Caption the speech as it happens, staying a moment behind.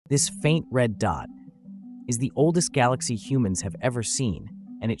This faint red dot is the oldest galaxy humans have ever seen,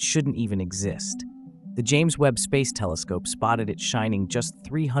 and it shouldn't even exist. The James Webb Space Telescope spotted it shining just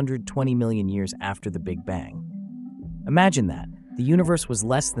 320 million years after the Big Bang. Imagine that. The universe was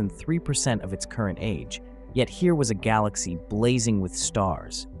less than 3% of its current age, yet here was a galaxy blazing with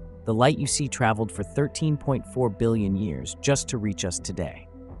stars. The light you see traveled for 13.4 billion years just to reach us today.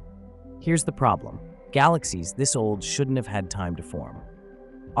 Here's the problem. Galaxies this old shouldn't have had time to form.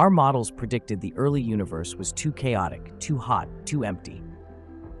 Our models predicted the early universe was too chaotic, too hot, too empty.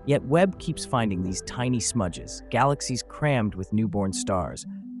 Yet Webb keeps finding these tiny smudges, galaxies crammed with newborn stars,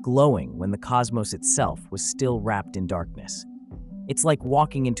 glowing when the cosmos itself was still wrapped in darkness. It's like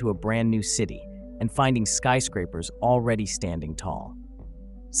walking into a brand new city and finding skyscrapers already standing tall.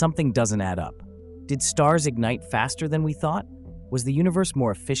 Something doesn't add up. Did stars ignite faster than we thought? Was the universe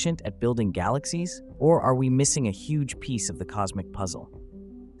more efficient at building galaxies? Or are we missing a huge piece of the cosmic puzzle?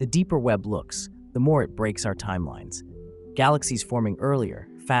 The deeper Webb looks, the more it breaks our timelines. Galaxies forming earlier,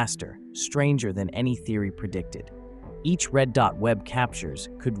 faster, stranger than any theory predicted. Each red dot Webb captures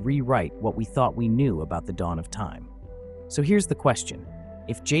could rewrite what we thought we knew about the dawn of time. So here's the question.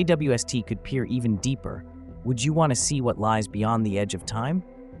 If JWST could peer even deeper, would you want to see what lies beyond the edge of time?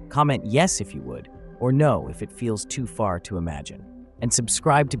 Comment yes if you would, or no if it feels too far to imagine. And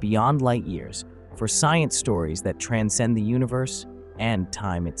subscribe to Beyond Light Years for science stories that transcend the universe and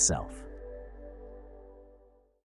time itself.